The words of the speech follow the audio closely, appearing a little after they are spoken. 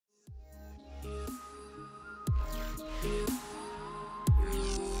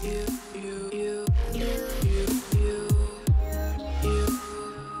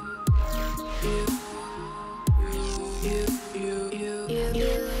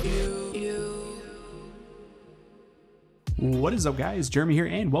What is up, guys? Jeremy here,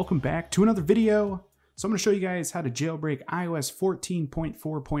 and welcome back to another video. So I'm going to show you guys how to jailbreak iOS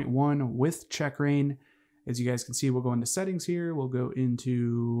 14.4.1 with checkra1n. As you guys can see, we'll go into settings here, we'll go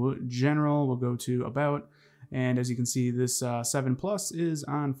into general, we'll go to about, and as you can see, this 7 Plus is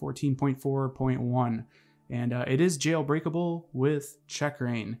on 14.4.1, and it is jailbreakable with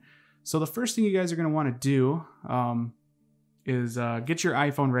checkra1n. So the first thing you guys are going to want to do is get your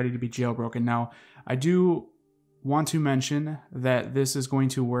iPhone ready to be jailbroken. Now, I do want to mention that this is going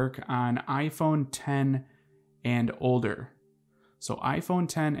to work on iPhone 10 and older. So iPhone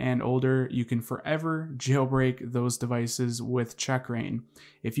 10 and older, you can forever jailbreak those devices with checkra1n.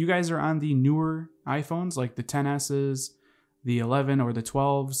 If you guys are on the newer iPhones like the 10Ss, the 11 or the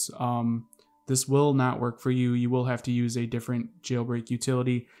 12s, this will not work for you. You will have to use a different jailbreak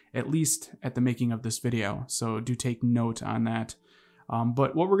utility, at least at the making of this video. So do take note on that.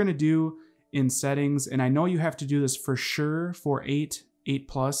 But what we're going to do in settings, and I know you have to do this for sure for 8, 8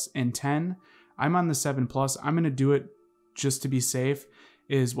 Plus, and 10. I'm on the 7 Plus. I'm going to do it just to be safe.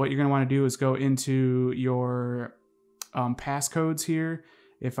 Is what you're going to want to do is go into your passcodes here.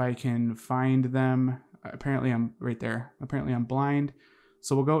 If I can find them, apparently I'm right there. Apparently I'm blind.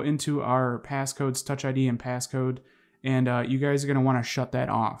 So we'll go into our passcodes, Touch ID and passcode, and you guys are going to want to shut that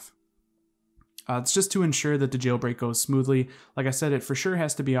off. It's just to ensure that the jailbreak goes smoothly. Like I said, it for sure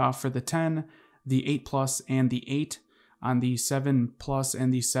has to be off for the 10, the 8 Plus, and the 8. On the 7 Plus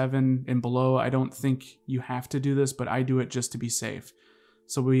and the 7 and below, I don't think you have to do this, but I do it just to be safe.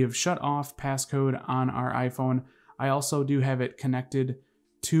 So we have shut off passcode on our iPhone. I also do have it connected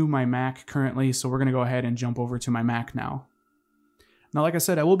to my Mac currently, so we're going to go ahead and jump over to my Mac now. Now, like I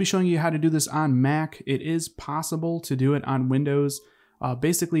said, I will be showing you how to do this on Mac. It is possible to do it on Windows.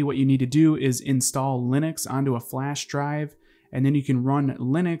 Basically, what you need to do is install Linux onto a flash drive, and then you can run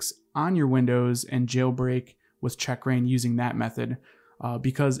Linux on your Windows and jailbreak with checkra1n using that method.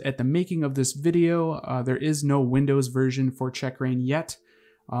 Because at the making of this video, there is no Windows version for checkra1n yet.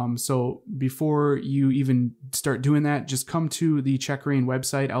 So before you even start doing that, just come to the checkra1n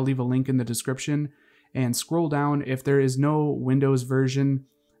website. I'll leave a link in the description and scroll down. If there is no Windows version,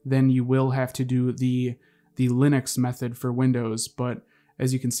 then you will have to do the Linux method for Windows. But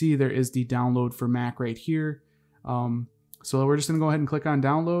as you can see, there is the download for Mac right here. So we're just going to go ahead and click on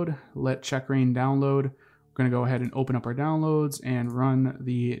download, let checkra1n download. We're going to go ahead and open up our downloads and run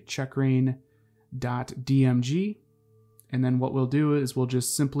the checkra1n.dmg. And then what we'll do is we'll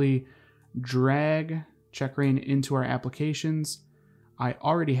just simply drag checkra1n into our applications. I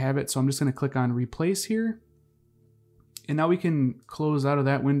already have it, so I'm just going to click on replace here. And now we can close out of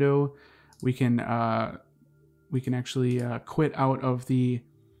that window. We can actually quit out of the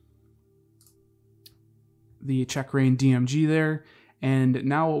checkra1n DMG there. And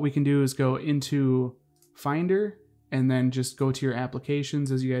now what we can do is go into Finder and then just go to your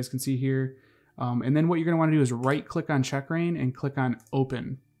applications, as you guys can see here. And then what you're going to want to do is right click on checkra1n and click on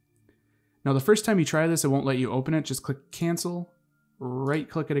open. Now the first time you try this, it won't let you open it. Just click cancel, right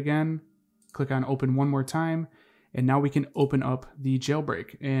click it again, click on open one more time, and now we can open up the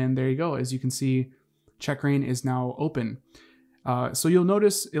jailbreak. And there you go. As you can see, checkra1n is now open. So you'll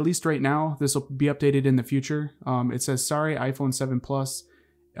notice, at least right now, this will be updated in the future. It says, sorry, iPhone 7 Plus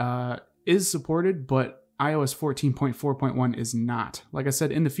is supported, but iOS 14.4.1 is not. Like I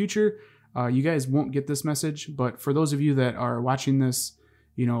said, in the future, you guys won't get this message, but for those of you that are watching this,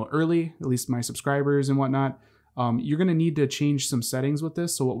 early, at least my subscribers and whatnot, you're going to need to change some settings with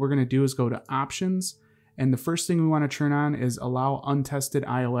this. So what we're going to do is go to options. And the first thing we want to turn on is allow untested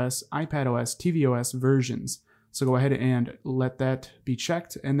iOS, iPadOS, tvOS versions. So go ahead and let that be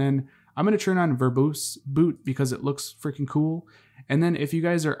checked. And then I'm going to turn on verbose boot because it looks freaking cool. And then if you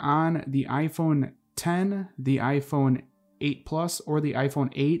guys are on the iPhone 10, the iPhone 8 Plus, or the iPhone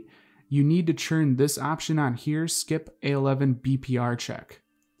 8, you need to turn this option on here, skip A11 BPR check.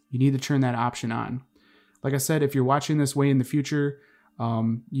 You need to turn that option on. Like I said, if you're watching this way in the future,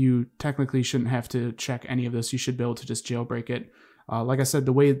 you technically shouldn't have to check any of this. You should be able to just jailbreak it. Like I said,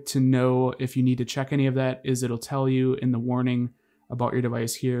 the way to know if you need to check any of that is it'll tell you in the warning about your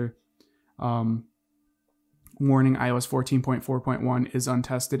device here. Warning, iOS 14.4.1 is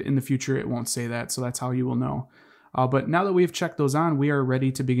untested. In the future, it won't say that, so that's how you will know. But now that we've checked those on, we are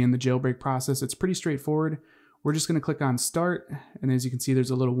ready to begin the jailbreak process. It's pretty straightforward. We're just going to click on start, and as you can see,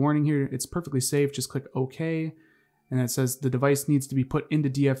 there's a little warning here. It's perfectly safe. Just click OK, and it says the device needs to be put into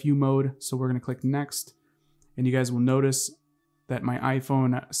Dfu mode, so we're going to click next, and you guys will notice that my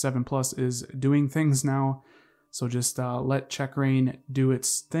iPhone 7 Plus is doing things now. So just let checkra1n do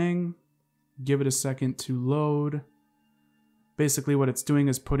its thing. Give it a second to load. Basically what it's doing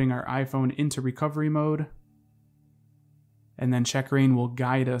is putting our iPhone into recovery mode. and then checkra1n will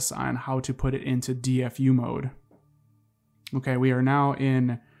guide us on how to put it into Dfu mode. Okay, we are now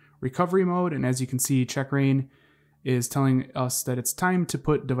in recovery mode, and as you can see, checkra1n is telling us that it's time to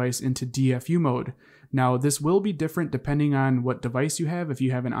put device into Dfu mode. Now, this will be different depending on what device you have. If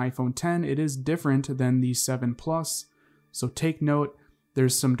you have an iPhone 10, it is different than the 7 Plus. So take note,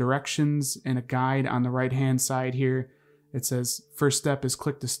 there's some directions and a guide on the right-hand side here. It says, first step is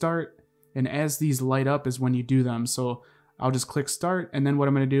click to start, and as these light up is when you do them. So I'll just click start, and then what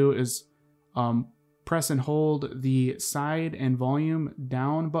I'm gonna do is press and hold the side and volume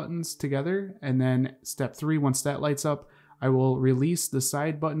down buttons together, and then step 3, once that lights up, I will release the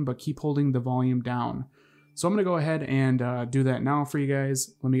side button but keep holding the volume down. So I'm gonna go ahead and do that now for you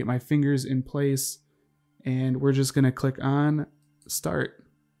guys. Let me get my fingers in place, and we're just gonna click on start.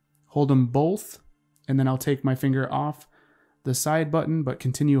 Hold them both, and then I'll take my finger off the side button but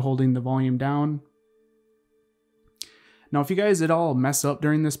continue holding the volume down. Now if you guys at all mess up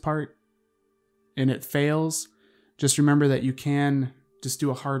during this part and it fails, just remember that you can just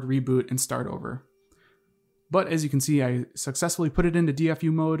do a hard reboot and start over. But as you can see, I successfully put it into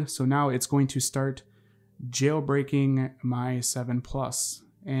Dfu mode, so now it's going to start jailbreaking my 7 Plus.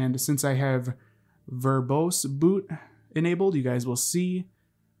 And since I have verbose boot enabled, you guys will see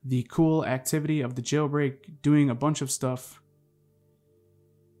the cool activity of the jailbreak doing a bunch of stuff,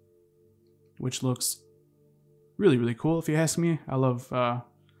 which looks really, really cool if you ask me. I love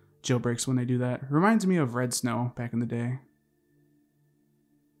jailbreaks when they do that. Reminds me of Red Snow back in the day.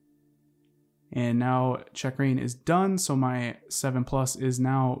 And now checkra1n is done, so my 7 Plus is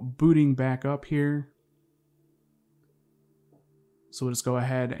now booting back up here. So we'll just go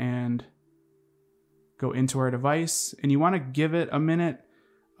ahead and go into our device, and you want to give it a minute.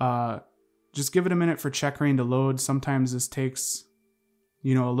 Just give it a minute for checkra1n to load. Sometimes this takes, a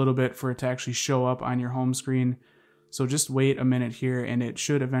little bit for it to actually show up on your home screen. So just wait a minute here, and it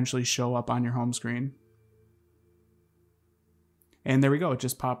should eventually show up on your home screen. And there we go, it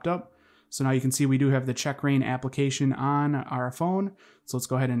just popped up. So now you can see we do have the checkra1n application on our phone. So let's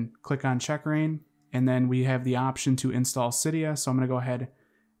go ahead and click on checkra1n, and then we have the option to install Cydia. So I'm going to go ahead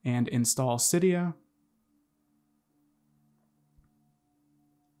and install Cydia.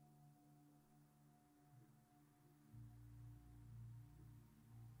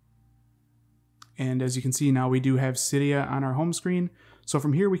 And as you can see, now we do have Cydia on our home screen. So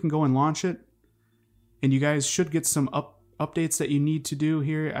from here, we can go and launch it. And you guys should get some updates that you need to do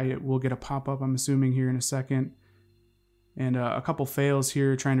here. I will get a pop-up, I'm assuming, here in a second. And a couple fails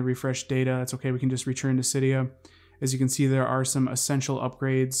here, trying to refresh data. That's okay, we can just return to Cydia. As you can see, there are some essential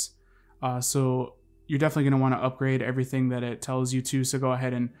upgrades. So you're definitely gonna wanna upgrade everything that it tells you to. So go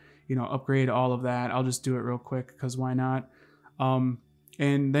ahead and upgrade all of that. I'll just do it real quick, because why not?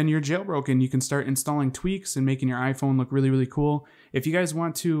 And then you're jailbroken. You can start installing tweaks and making your iPhone look really, really cool. If you guys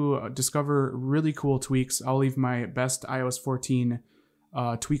want to discover really cool tweaks, I'll leave my best iOS 14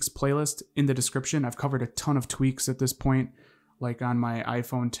 tweaks playlist in the description. I've covered a ton of tweaks at this point, like on my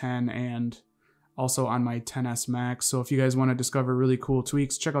iPhone 10 and also on my 10s Max. So if you guys want to discover really cool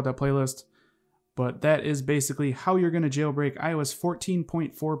tweaks, check out that playlist. But that is basically how you're going to jailbreak iOS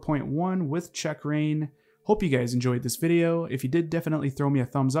 14.4.1 with checkra1n. Hope you guys enjoyed this video. If you did, definitely throw me a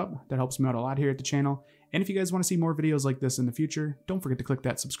thumbs up. That helps me out a lot here at the channel. And if you guys want to see more videos like this in the future, don't forget to click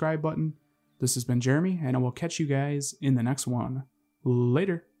that subscribe button. This has been Jeremy, and I will catch you guys in the next one.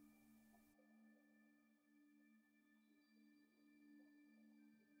 Later.